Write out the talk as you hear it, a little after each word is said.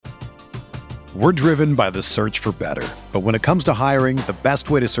We're driven by the search for better. But when it comes to hiring, the best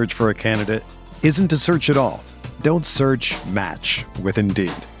way to search for a candidate isn't to search at all. Don't search, match with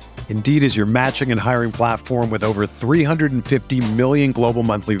Indeed. Indeed is your matching and hiring platform with over 350 million global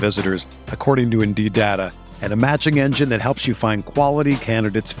monthly visitors, according to Indeed data, and a matching engine that helps you find quality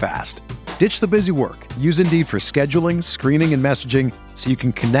candidates fast. Ditch the busy work. Use Indeed for scheduling, screening, and messaging so you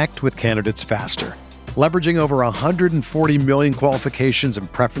can connect with candidates faster. Leveraging over 140 million qualifications and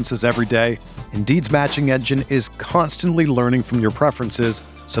preferences every day, Indeed's matching engine is constantly learning from your preferences,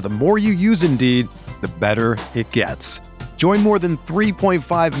 so the more you use Indeed, the better it gets. Join more than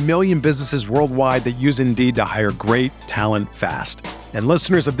 3.5 million businesses worldwide that use Indeed to hire great talent fast. And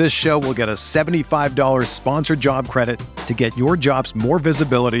listeners of this show will get a $75 sponsored job credit to get your jobs more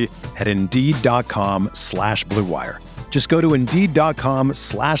visibility at Indeed.com/Blue Wire. Just go to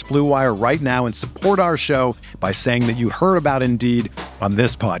Indeed.com/Blue Wire right now and support our show by saying that you heard about Indeed on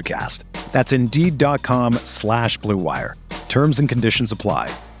this podcast. That's Indeed.com/Blue Wire. Terms and conditions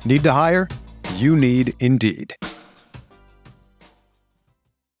apply. Need to hire? You need Indeed.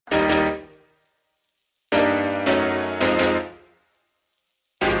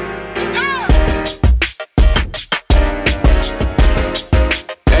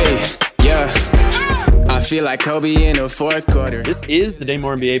 Feel like Kobe in the fourth quarter. This is the Day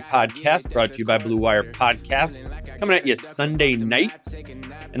More NBA podcast, brought to you by Blue Wire Podcasts. Coming at you Sunday night,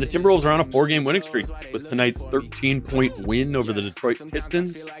 and the Timberwolves are on a 4-game winning streak with tonight's 13-point win over the Detroit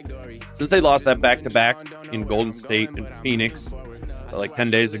Pistons. Since they lost that back-to-back in Golden State and Phoenix, so like 10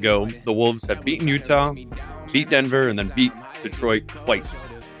 days ago, the Wolves have beaten Utah, beat Denver, and then beat Detroit twice.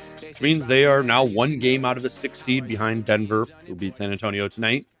 Which means they are now 1 game out of the 6th seed behind Denver, who beat San Antonio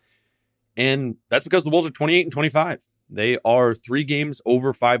tonight. And that's because the Wolves are 28-25. They are 3 games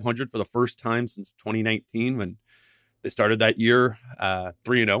over 500 for the first time since 2019 when they started that year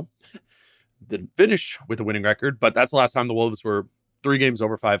 3-0. Didn't finish with a winning record, but that's the last time the Wolves were 3 games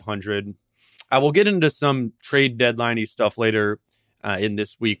over 500. I will get into some trade deadline-y stuff later in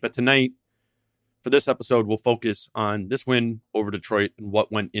this week, but tonight, for this episode, we'll focus on this win over Detroit and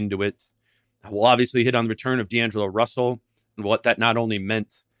what went into it. We'll obviously hit on the return of D'Angelo Russell and what that not only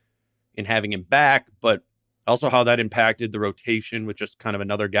meant in having him back, but also how that impacted the rotation with just kind of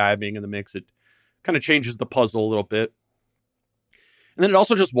another guy being in the mix. It kind of changes the puzzle a little bit. And then it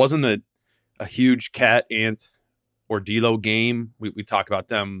also just wasn't a huge Cat, Ant, or D'Lo game. We talk about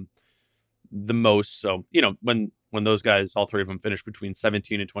them the most. So, you know, when those guys, all 3 of them, finish between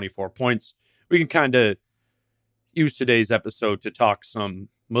 17 and 24 points, we can kind of use today's episode to talk some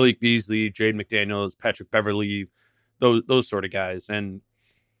Malik Beasley, Jaden McDaniels, Patrick Beverley, those sort of guys. And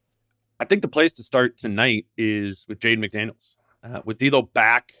I think the place to start tonight is with Jaden McDaniels. With D'Lo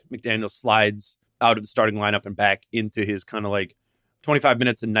back, McDaniels slides out of the starting lineup and back into his kind of like 25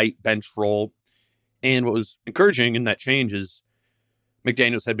 minutes a night bench role. And what was encouraging in that change is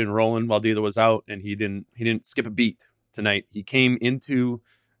McDaniels had been rolling while D'Lo was out, and he didn't skip a beat tonight. He came into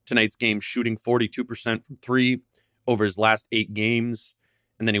tonight's game shooting 42% from 3 over his last 8 games,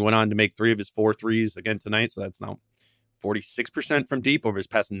 and then he went on to make 3 of his 4 threes again tonight. So that's now 46% from deep over his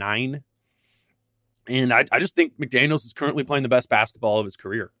past 9. And I just think McDaniels is currently playing the best basketball of his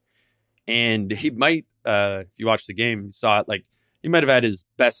career. And he might, if you watch the game, you saw it, like he might have had his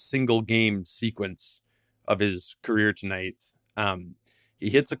best single game sequence of his career tonight.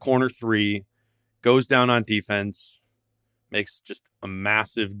 He hits a corner 3, goes down on defense, makes just a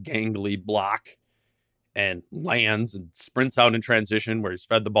massive gangly block, and lands and sprints out in transition where he's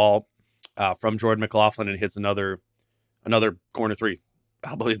fed the ball from Jordan McLaughlin and hits another corner 3.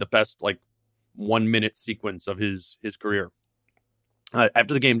 Probably the best 1-minute sequence of his career.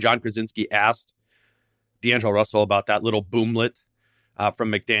 After the game, John Krasinski asked D'Angelo Russell about that little boomlet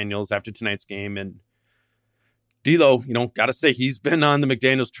from McDaniels after tonight's game. And D'Lo, got to say, he's been on the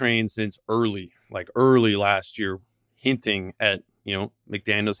McDaniels train since early last year, hinting at,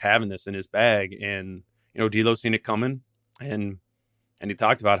 McDaniels having this in his bag. And, D'Lo seen it coming. And he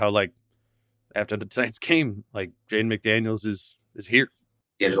talked about how, after tonight's game, Jaden McDaniels is here.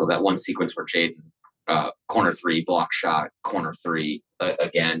 D'Angelo, that one sequence where Jaden corner 3, block shot, corner 3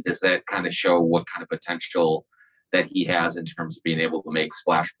 again, does that kind of show what kind of potential that he has in terms of being able to make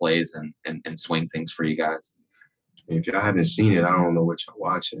splash plays and swing things for you guys? If y'all haven't seen it, I don't know what y'all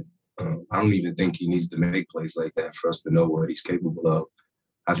watching. I don't even think he needs to make plays like that for us to know what he's capable of.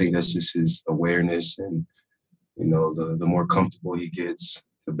 I think that's just his awareness, and the more comfortable he gets,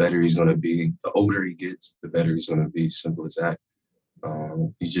 the better he's going to be. The older he gets, the better he's going to be. Simple as that.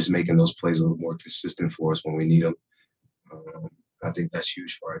 He's just making those plays a little more consistent for us when we need them. I think that's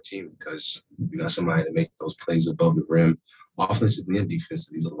huge for our team because we got somebody to make those plays above the rim, offensively and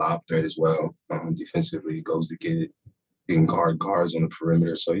defensively. He's a lob threat as well. Defensively, he goes to get it, being guards on the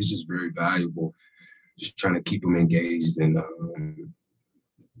perimeter. So he's just very valuable. Just trying to keep him engaged and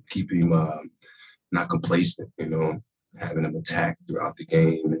keep him not complacent, having him attack throughout the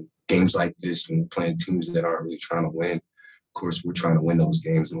game. And games like this, when we're playing teams that aren't really trying to win, of course, we're trying to win those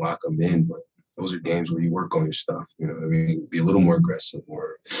games and lock them in. But those are games where you work on your stuff, you know what I mean? Be a little more aggressive,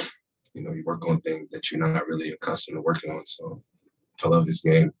 or, you work on things that you're not really accustomed to working on. So I love this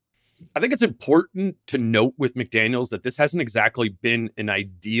game. I think it's important to note with McDaniels that this hasn't exactly been an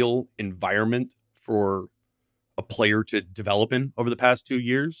ideal environment for a player to develop in over the past 2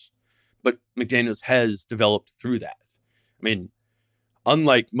 years, but McDaniels has developed through that. I mean,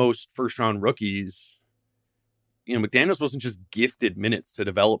 unlike most first-round rookies, McDaniels wasn't just gifted minutes to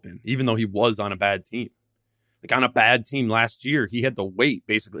develop in, even though he was on a bad team. Like on a bad team last year, he had to wait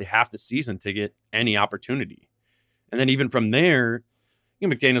basically half the season to get any opportunity. And then even from there,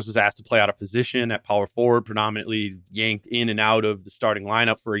 McDaniels was asked to play out of position at power forward, predominantly yanked in and out of the starting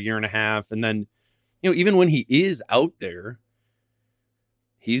lineup for a year and a half. And then, even when he is out there,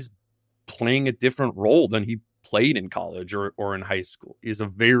 he's playing a different role than he played in college or in high school. He has a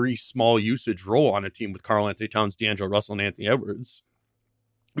very small usage role on a team with Karl Anthony Towns, D'Angelo Russell, and Anthony Edwards.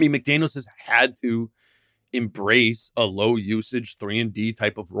 I mean, McDaniels has had to embrace a low usage 3-and-D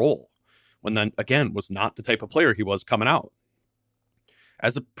type of role when then, again, was not the type of player he was coming out.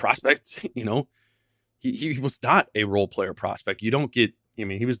 As a prospect, he was not a role player prospect. You don't get,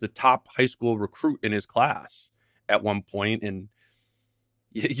 he was the top high school recruit in his class at one point, and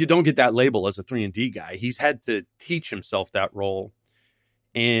you don't get that label as a 3-and-D guy. He's had to teach himself that role.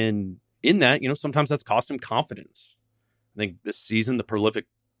 And in that, sometimes that's cost him confidence. I think this season, the prolific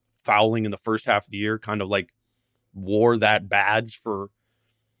fouling in the first half of the year kind of like wore that badge for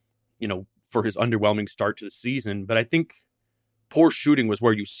his underwhelming start to the season. But I think poor shooting was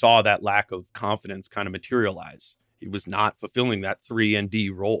where you saw that lack of confidence kind of materialize. He was not fulfilling that 3-and-D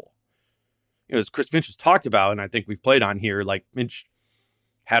role. As Chris Finch has talked about, and I think we've played on here, like Finch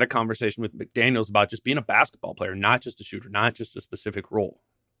had a conversation with McDaniels about just being a basketball player, not just a shooter, not just a specific role.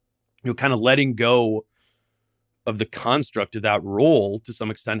 Kind of letting go of the construct of that role to some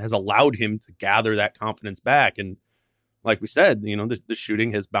extent has allowed him to gather that confidence back. And like we said, the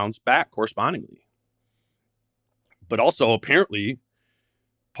shooting has bounced back correspondingly. But also, apparently,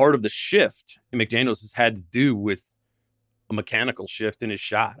 part of the shift in McDaniels has had to do with a mechanical shift in his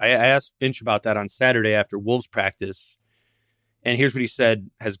shot. I asked Finch about that on Saturday after Wolves practice, and here's what he said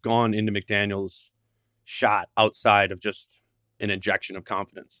has gone into McDaniels' shot outside of just an injection of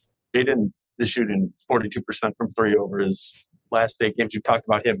confidence. Jaden is shooting 42% from three over his last 8 games. You talked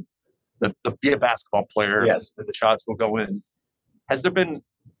about him, the be a basketball player, yes, that the shots will go in. Has there been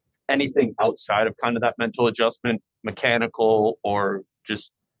anything outside of kind of that mental adjustment, mechanical, or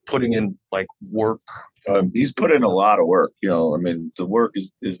just putting in like work? He's put in a lot of work. The work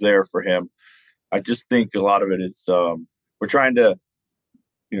is there for him. I just think a lot of it is we're trying to,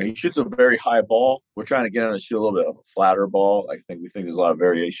 he shoots a very high ball. We're trying to get him to shoot a little bit of a flatter ball. We think there's a lot of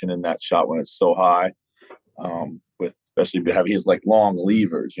variation in that shot when it's so high, with especially having his like long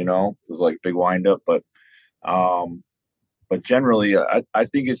levers, there's like big wind up. But generally, I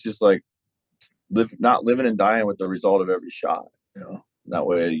think it's just like not living and dying with the result of every shot. That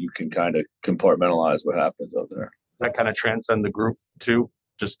way you can kind of compartmentalize what happens out there. That kind of transcend the group too.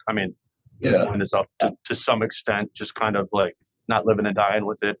 Just, yeah, is up to some extent, just kind of like not living and dying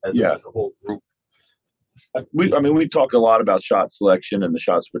with it as a whole group. We talk a lot about shot selection and the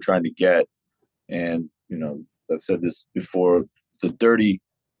shots we're trying to get. And, I've said this before, the dirty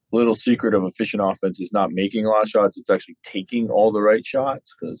little secret of efficient offense is not making a lot of shots. It's actually taking all the right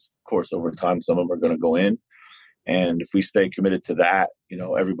shots because, of course, over time, some of them are going to go in. And if we stay committed to that,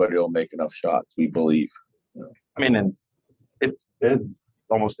 everybody will make enough shots, we believe. And it's been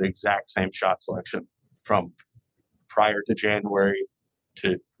almost the exact same shot selection from prior to January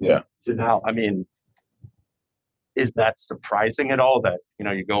to now. Is that surprising at all that,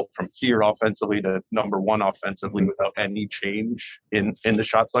 you go from here offensively to number one offensively without any change in the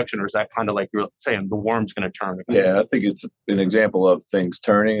shot selection? Or is that kind of like you're saying the worm's going to turn? Yeah, I think it's an example of things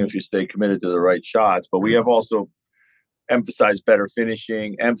turning if you stay committed to the right shots. But we have also emphasized better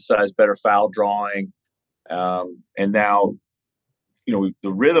finishing, emphasized better foul drawing. And now, the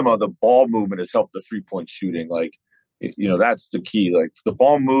rhythm of the ball movement has helped the 3-point shooting. That's the key. Like the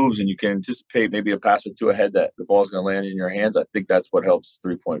ball moves and you can anticipate maybe a pass or two ahead that the ball's going to land in your hands. I think that's what helps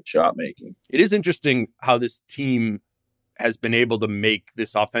 3-point shot making. It is interesting how this team has been able to make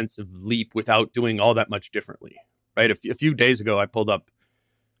this offensive leap without doing all that much differently. right? A few days ago, I pulled up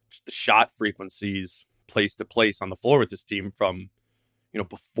just the shot frequencies place to place on the floor with this team from,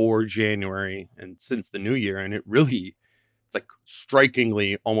 before January and since the new year. And it's like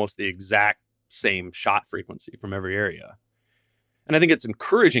strikingly almost the exact same shot frequency from every area. And I think it's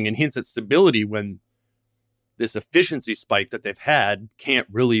encouraging and hints at stability when this efficiency spike that they've had can't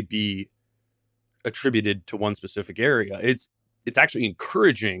really be attributed to one specific area. It's actually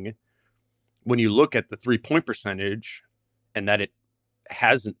encouraging when you look at the 3-point percentage and that it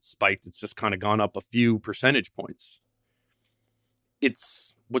hasn't spiked. It's just kind of gone up a few percentage points.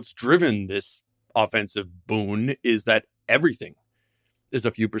 It's what's driven this offensive boon is that everything is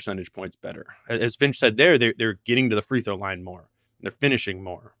a few percentage points better. As Finch said they're getting to the free throw line more. They're finishing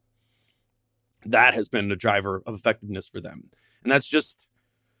more. That has been the driver of effectiveness for them. And that's just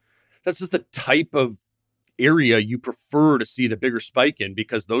the type of area you prefer to see the bigger spike in,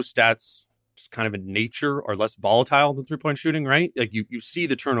 because those stats just kind of in nature are less volatile than 3-point shooting, right? Like you see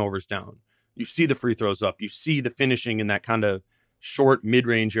the turnovers down. You see the free throws up. You see the finishing in that kind of short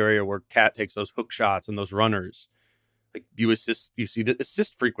mid-range area where Cat takes those hook shots and those runners. Like you see the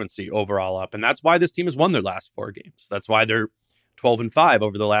assist frequency overall up. And that's why this team has won their last 4 games. That's why they're 12-5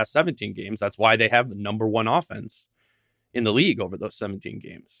 over the last 17 games. That's why they have the number 1 offense in the league over those 17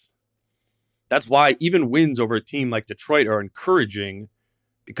 games. That's why even wins over a team like Detroit are encouraging,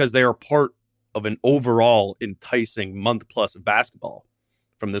 because they are part of an overall enticing month plus of basketball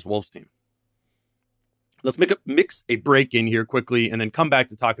from this Wolves team. Let's mix a break in here quickly and then come back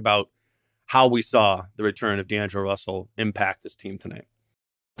to talk about how we saw the return of D'Angelo Russell impact this team tonight.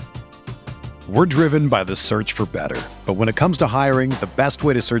 We're driven by the search for better. But when it comes to hiring, the best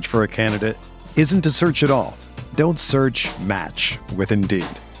way to search for a candidate isn't to search at all. Don't search, match with Indeed.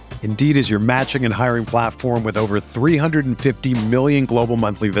 Indeed is your matching and hiring platform with over 350 million global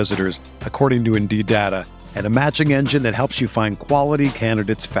monthly visitors, according to Indeed data, and a matching engine that helps you find quality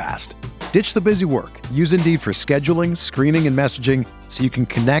candidates fast. Ditch the busy work. Use Indeed for scheduling, screening, and messaging so you can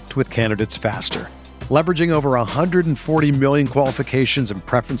connect with candidates faster. Leveraging over 140 million qualifications and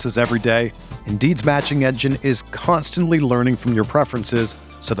preferences every day, Indeed's matching engine is constantly learning from your preferences,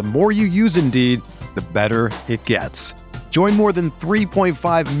 so the more you use Indeed, the better it gets. Join more than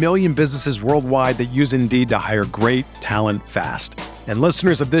 3.5 million businesses worldwide that use Indeed to hire great talent fast. And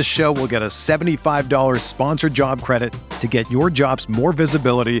listeners of this show will get a $75 sponsored job credit to get your jobs more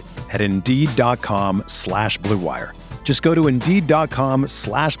visibility at Indeed.com/Blue Wire. Just go to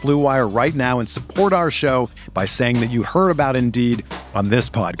Indeed.com/Blue Wire right now and support our show by saying that you heard about Indeed on this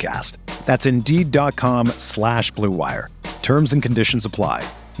podcast. That's Indeed.com/Blue Wire. Terms and conditions apply.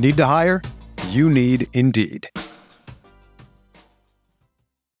 Need to hire? You need Indeed.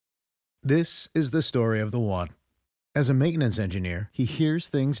 This is the story of the one. As a maintenance engineer, he hears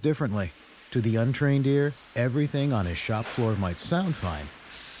things differently. To the untrained ear, everything on his shop floor might sound fine,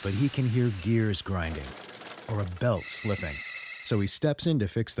 but he can hear gears grinding or a belt slipping. So he steps in to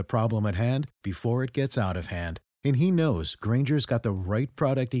fix the problem at hand before it gets out of hand. And he knows Grainger's got the right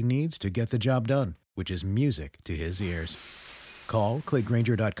product he needs to get the job done, which is music to his ears. Call, click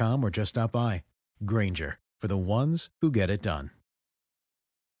Grainger.com, or just stop by. Grainger, for the ones who get it done.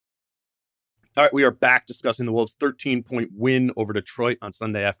 All right, we are back discussing the Wolves' 13-point win over Detroit on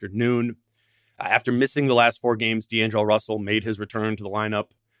Sunday afternoon. After missing the last 4 games, D'Angelo Russell made his return to the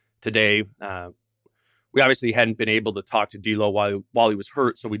lineup today. We obviously hadn't been able to talk to D'Lo while he was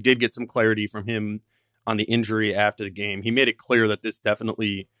hurt, so we did get some clarity from him on the injury after the game. He made it clear that this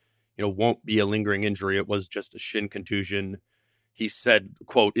definitely, won't be a lingering injury. It was just a shin contusion. He said,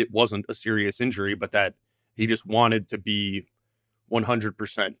 quote, it wasn't a serious injury, but that he just wanted to be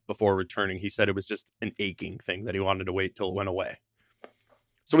 100% before returning. He said it was just an aching thing that he wanted to wait till it went away.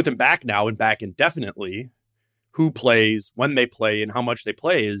 So with him back now and back indefinitely, who plays, when they play, and how much they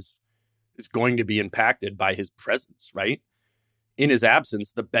play is going to be impacted by his presence, right? In his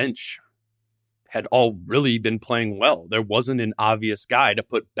absence, the bench had all really been playing well. There wasn't an obvious guy to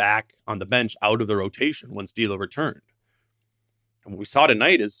put back on the bench out of the rotation once D'Lo returned. And what we saw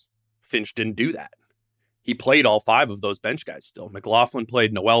tonight is Finch didn't do that. He played all 5 of those bench guys still. McLaughlin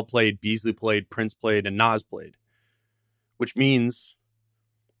played, Noel played, Beasley played, Prince played, and Nas played. Which means,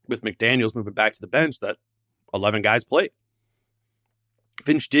 with McDaniels moving back to the bench, that 11 guys played.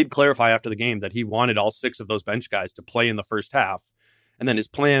 Finch did clarify after the game that he wanted all 6 of those bench guys to play in the first half. And then his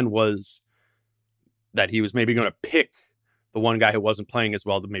plan was that he was maybe going to pick the one guy who wasn't playing as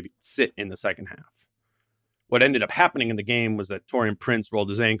well to maybe sit in the second half. What ended up happening in the game was that Taurean Prince rolled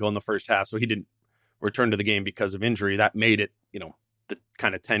his ankle in the first half, so he didn't return to the game because of injury. That made it, the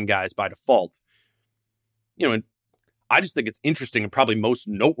kind of 10 guys by default. And I just think it's interesting and probably most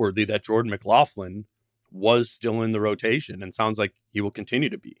noteworthy that Jordan McLaughlin was still in the rotation and sounds like he will continue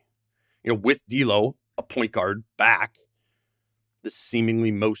to be. With D'Lo, a point guard, back, the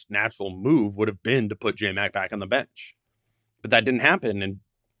seemingly most natural move would have been to put J-Mac back on the bench. But that didn't happen, and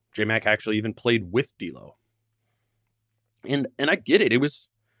J-Mac actually even played with D'Lo. And I get it. It'd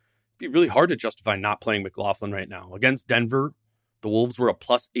be really hard to justify not playing McLaughlin right now. Against Denver, the Wolves were a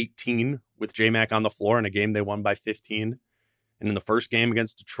plus 18 with J-Mac on the floor in a game they won by 15. And in the first game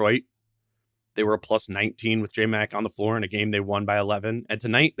against Detroit, they were a plus 19 with J-Mac on the floor in a game they won by 11. And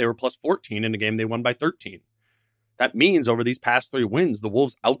tonight, they were plus 14 in a game they won by 13. That means over these past 3 wins, the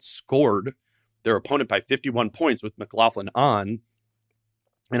Wolves outscored their opponent by 51 points with McLaughlin on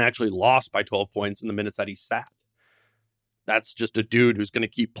and actually lost by 12 points in the minutes that he sat. That's just a dude who's going to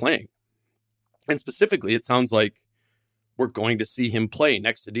keep playing. And specifically, it sounds like we're going to see him play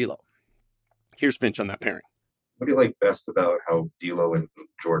next to D'Lo. Here's Finch on that pairing. What do you like best about how D'Lo and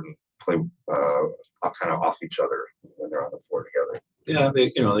Jordan play kind of off each other when they're on the floor together? Yeah,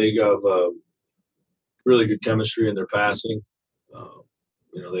 they have really good chemistry in their passing.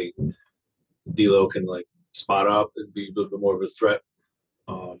 D'Lo can spot up and be a little bit more of a threat.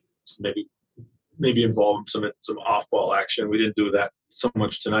 So maybe involve some off-ball action. We didn't do that so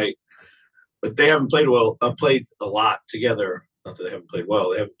much tonight, but they haven't played a lot together. Not that they haven't played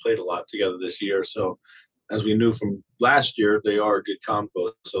well; they haven't played a lot together this year. So, as we knew from last year, they are a good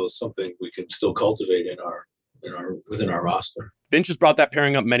combo. So, it's something we can still cultivate within our roster. Finch has brought that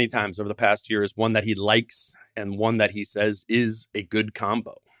pairing up many times over the past year as one that he likes and one that he says is a good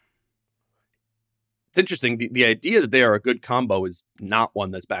combo. It's interesting. The idea that they are a good combo is not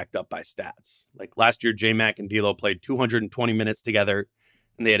one that's backed up by stats. Like last year, J-Mac and D'Lo played 220 minutes together,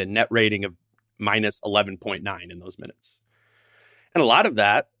 and they had a net rating of minus 11.9 in those minutes. And a lot of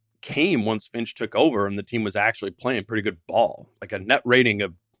that came once Finch took over and the team was actually playing pretty good ball. Like a net rating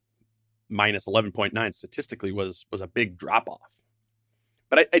of minus 11.9 statistically was a big drop-off.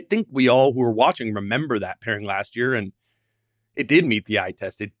 But I think we all who were watching remember that pairing last year, and it did meet the eye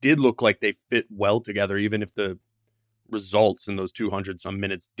test. It did look like they fit well together, even if the results in those 200-some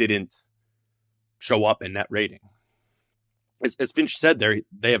minutes didn't show up in net rating. As Finch said,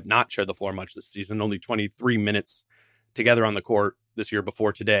 they have not shared the floor much this season, only 23 minutes together on the court this year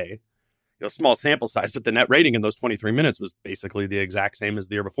before today. Small sample size, but the net rating in those 23 minutes was basically the exact same as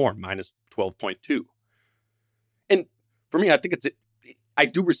the year before, minus 12.2. And for me, I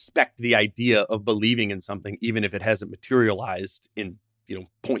do respect the idea of believing in something, even if it hasn't materialized in,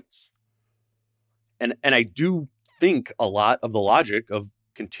 points. And I do think a lot of the logic of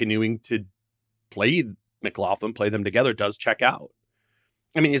continuing to play McLaughlin, play them together, does check out.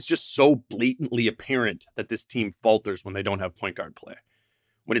 I mean, it's just so blatantly apparent that this team falters when they don't have point guard play.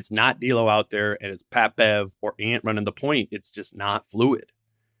 When it's not D'Lo out there and it's Pat Bev or Ant running the point, it's just not fluid.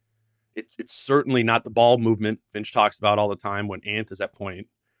 It's certainly not the ball movement Finch talks about all the time when Ant is at point.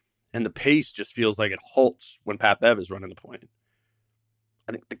 And the pace just feels like it halts when Pat Bev is running the point.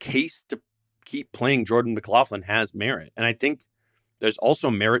 I think the case to keep playing Jordan McLaughlin has merit. And I think there's also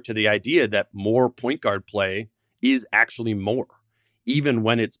merit to the idea that more point guard play is actually more, even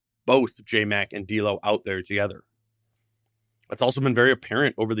when it's both J-Mac and D'Lo out there together. It's also been very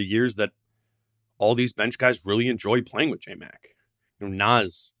apparent over the years that all these bench guys really enjoy playing with J-Mac.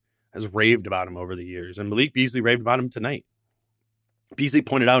 Nas has raved about him over the years, and Malik Beasley raved about him tonight. Beasley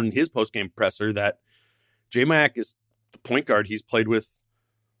pointed out in his postgame presser that J-Mac is the point guard he's played with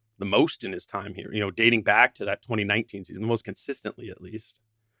the most in his time here, dating back to that 2019 season, the most consistently at least,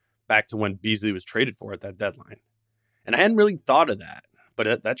 back to when Beasley was traded for at that deadline. And I hadn't really thought of that,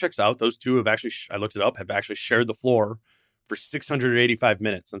 but that checks out. Those two have actually, I looked it up, have actually shared the floor for 685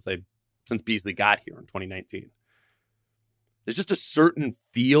 minutes since Beasley got here in 2019. There's just a certain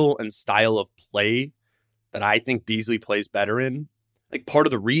feel and style of play that I think Beasley plays better in. Like part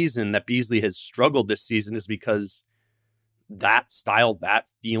of the reason that Beasley has struggled this season is because that style, that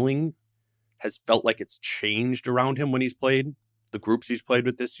feeling has felt like it's changed around him when he's played, the groups he's played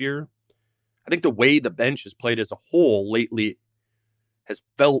with this year. I think the way the bench has played as a whole lately has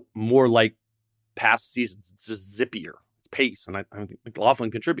felt more like past seasons. It's just zippier. It's pace. And I think McLaughlin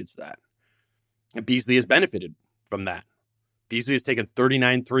contributes to that. And Beasley has benefited from that. Beasley has taken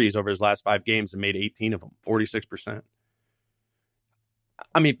 39 threes over his last 5 games and made 18 of them, 46%.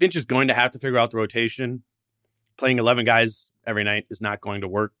 I mean, Finch is going to have to figure out the rotation. Playing 11 guys every night is not going to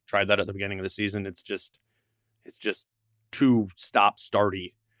work. Tried that at the beginning of the season. It's just too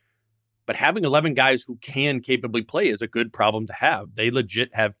stop-starty. But having 11 guys who can capably play is a good problem to have. They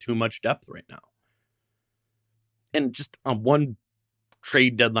legit have too much depth right now. And just on one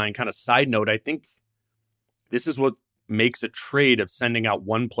trade deadline kind of side note, I think this is what makes a trade of sending out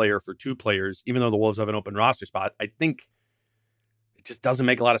one player for two players, even though the Wolves have an open roster spot, I think it just doesn't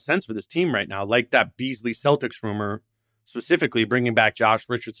make a lot of sense for this team right now. Like that Beasley Celtics rumor, specifically bringing back Josh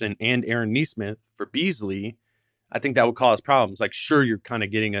Richardson and Aaron Nesmith for Beasley, I think that would cause problems. Like, sure, you're kind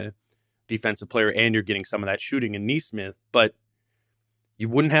of getting a defensive player and you're getting some of that shooting in Nesmith, but you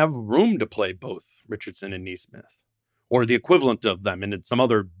wouldn't have room to play both Richardson and Nesmith or the equivalent of them in some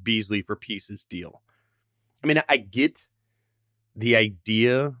other Beasley for pieces deal. I mean, I get the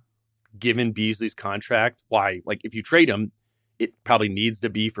idea, given Beasley's contract, why, like, if you trade him, it probably needs to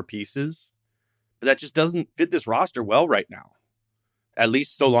be for pieces, but that just doesn't fit this roster well right now, at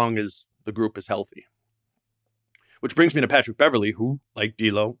least so long as the group is healthy. Which brings me to Patrick Beverley, who, like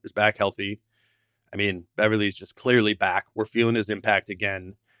D'Lo, is back healthy. I mean, Beverly's just clearly back. We're feeling his impact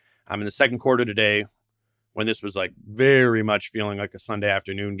again. I'm in the second quarter today, when this was like very much feeling like a Sunday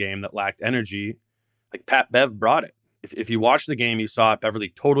afternoon game that lacked energy. Like Pat Bev brought it. If you watched the game, you saw it. Beverly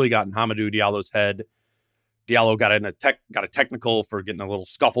totally got in Hamidou Diallo's head. Diallo got a technical for getting a little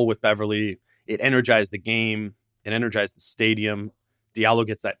scuffle with Beverly. It energized the game. It energized the stadium. Diallo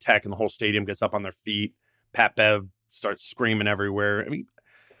gets that tech, and the whole stadium gets up on their feet. Pat Bev starts screaming everywhere. I mean,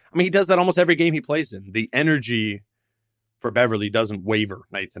 he does that almost every game he plays in. The energy for Beverly doesn't waver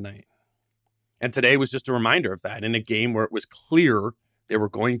night to night. And today was just a reminder of that in a game where it was clear they were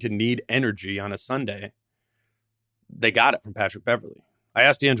going to need energy on a Sunday. They got it from Patrick Beverley. I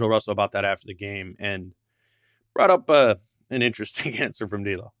asked D'Angelo Russell about that after the game and brought up an interesting answer from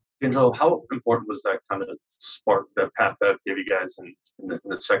D'Lo. D'Angelo, how important was that kind of spark that Pat Bev gave you guys in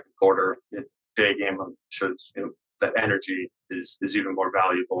the second quarter? Day game shows that energy is even more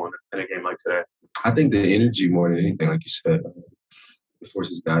valuable in a game like today. I think the energy more than anything, like you said, it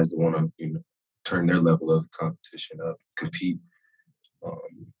forces guys to want to turn their level of competition up, compete.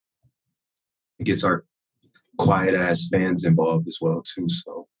 It gets our quiet ass fans involved as well too.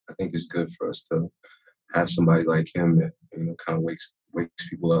 So I think it's good for us to have somebody like him that kind of wakes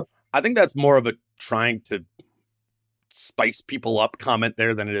people up. I think that's more of a trying to spice people up comment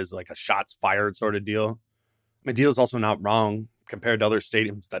there than it is like a shots fired sort of deal. I mean, D'Lo's also not wrong compared to other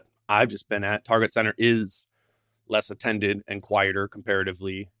stadiums that I've just been at. Target Center is less attended and quieter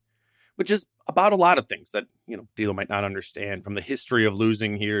comparatively, which is about a lot of things that, D'Lo might not understand, from the history of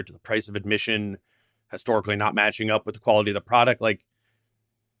losing here to the price of admission, historically not matching up with the quality of the product. Like,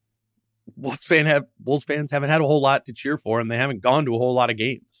 Wolves fans haven't had a whole lot to cheer for, and they haven't gone to a whole lot of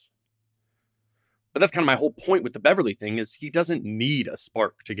games. But that's kind of my whole point with the Beverly thing is he doesn't need a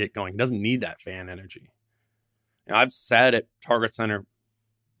spark to get going. He doesn't need that fan energy. I've sat at Target Center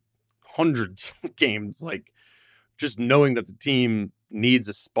hundreds of games, like just knowing that the team needs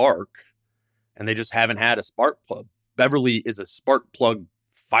a spark and they just haven't had a spark plug. Beverly is a spark plug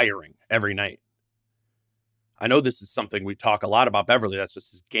firing every night. I know this is something we talk a lot about Beverly. That's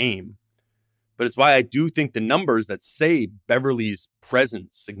just his game. But it's why I do think the numbers that say Beverly's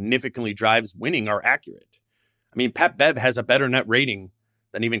presence significantly drives winning are accurate. I mean, Pat Bev has a better net rating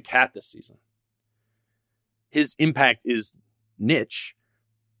than even Cat this season. His impact is niche,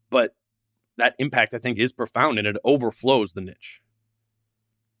 but that impact, I think, is profound and it overflows the niche.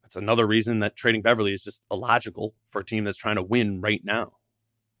 That's another reason that trading Beverly is just illogical for a team that's trying to win right now.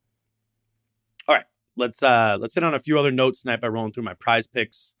 All right, let's hit on a few other notes tonight by rolling through my prize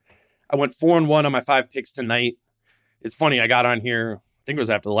picks. I went 4-1 on my 5 picks tonight. It's funny, I got on here, I think it was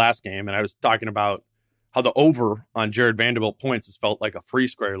after the last game, and I was talking about how the over on Jared Vanderbilt points has felt like a free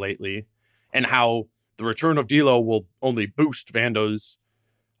square lately, and how the return of D'Lo will only boost Vando's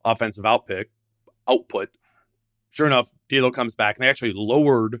offensive output. Sure enough, D'Lo comes back, and they actually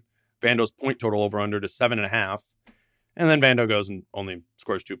lowered Vando's point total over under to 7.5, and then Vando goes and only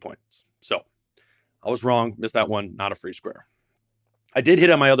scores 2 points. So I was wrong, missed that one, not a free square. I did hit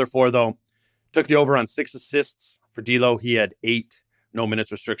on my other 4, though. Took the over on 6 assists for D'Lo. He had 8, no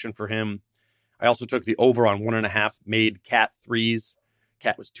minutes restriction for him. I also took the over on 1.5 made Cat threes.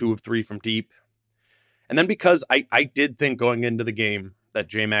 Cat was 2 of 3 from deep. And then because I did think going into the game that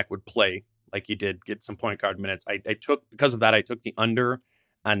J-Mac would play like he did, get some point guard minutes, I took the under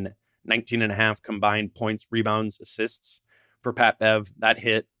on 19.5 combined points, rebounds, assists for Pat Bev. That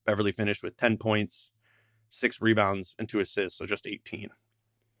hit. Beverly finished with 10 points. 6 rebounds and 2 assists, so just 18.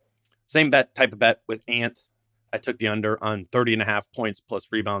 Same type of bet with Ant. I took the under on 30.5 points plus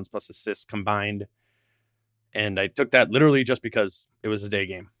rebounds plus assists combined. And I took that literally just because it was a day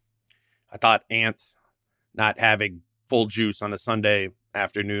game. I thought Ant not having full juice on a Sunday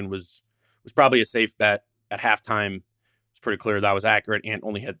afternoon was probably a safe bet. At halftime, it's pretty clear that was accurate. Ant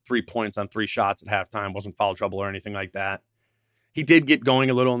only had 3 points on 3 shots at halftime, wasn't foul trouble or anything like that. He did get going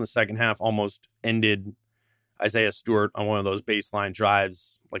a little in the second half, almost ended Isaiah Stewart on one of those baseline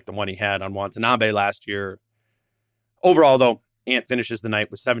drives like the one he had on Watanabe last year. Overall, though, Ant finishes the night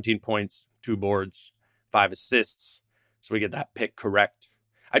with 17 points, 2 boards, 5 assists. So we get that pick correct.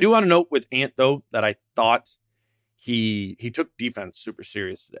 I do want to note with Ant, though, that I thought he took defense super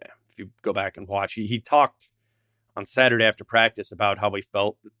serious today. If you go back and watch, he talked on Saturday after practice about how he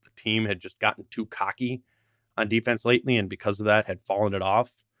felt that the team had just gotten too cocky on defense lately, and because of that had fallen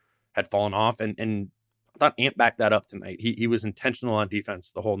off. And I thought Ant backed that up tonight. He was intentional on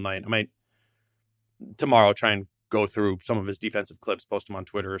defense the whole night. I might tomorrow try and go through some of his defensive clips, post them on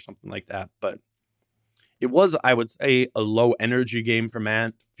Twitter or something like that. But it was, I would say, a low energy game for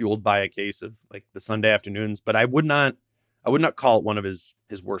Ant, fueled by a case of like the Sunday afternoons. But I would not call it one of his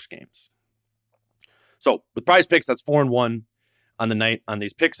worst games. So with Prize Picks, that's 4-1 on the night. On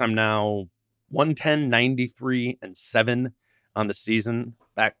these picks, I'm now 110, 93, and 7 on the season,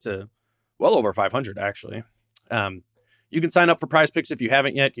 back to well over 500 actually. You can sign up for Prize Picks if you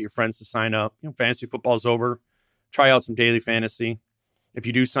haven't yet. Get your friends to sign up. Fantasy football's over. Try out some daily fantasy. If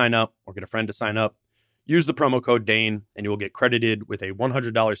you do sign up or get a friend to sign up, use the promo code Dane and you will get credited with a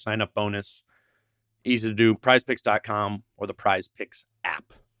 $100 sign up bonus. Easy to do. PrizePicks.com or the Prize Picks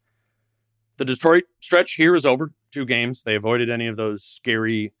app. The Detroit stretch here is over. 2 games. They avoided any of those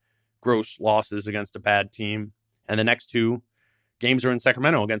scary, gross losses against a bad team. And the next 2 games are in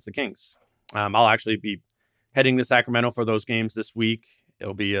Sacramento against the Kings. I'll actually be heading to Sacramento for those games this week.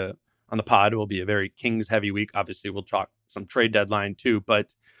 It'll be on the pod. It will be a very Kings heavy week. Obviously, we'll talk some trade deadline too,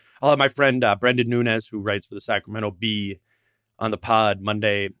 but I'll have my friend Brendan Nunez, who writes for the Sacramento Bee, on the pod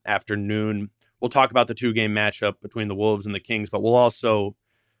Monday afternoon. We'll talk about the 2-game matchup between the Wolves and the Kings, but we'll also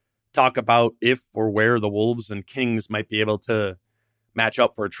talk about if or where the Wolves and Kings might be able to match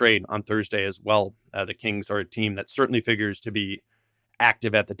up for a trade on Thursday as well. The Kings are a team that certainly figures to be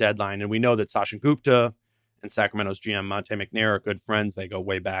active at the deadline, and we know that Sachin Gupta and Sacramento's GM Monte McNair are good friends. They go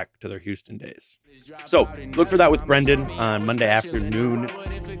way back to their Houston days. So look for that with Brendan on Monday afternoon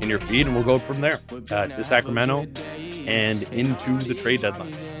in your feed, and we'll go from there to Sacramento and into the trade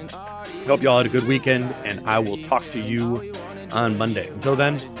deadline. Hope you all had a good weekend, and I will talk to you on Monday. Until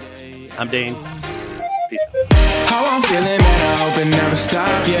then, I'm Dane. Peace out. How I'm feeling, man, I hope it never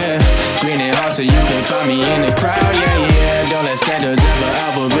stop, yeah. Green and hot so you can find me in the crowd, yeah. Don't let standards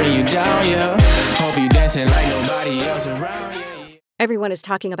ever bring you down, yeah. Hope you dancing like nobody else around, yeah. Everyone is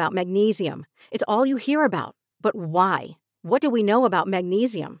talking about magnesium. It's all you hear about. But why? What do we know about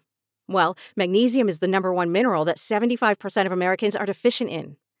magnesium? Well, magnesium is the #1 mineral that 75% of Americans are deficient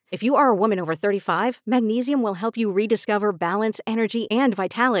in. If you are a woman over 35, magnesium will help you rediscover balance, energy, and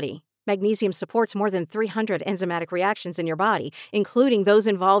vitality. Magnesium supports more than 300 enzymatic reactions in your body, including those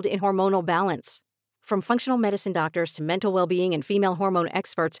involved in hormonal balance. From functional medicine doctors to mental well-being and female hormone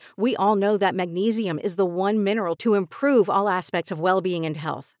experts, we all know that magnesium is the one mineral to improve all aspects of well-being and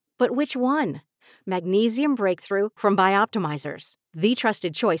health. But which one? Magnesium Breakthrough from Bioptimizers, the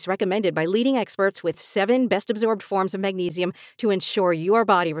trusted choice recommended by leading experts with 7 best-absorbed forms of magnesium to ensure your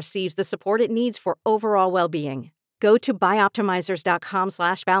body receives the support it needs for overall well-being. Go to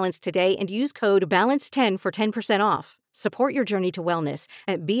bioptimizers.com/balance today and use code BALANCE10 for 10% off. Support your journey to wellness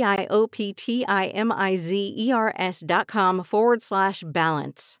at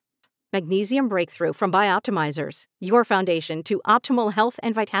bioptimizers.com/balance. Magnesium Breakthrough from Bioptimizers, your foundation to optimal health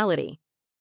and vitality.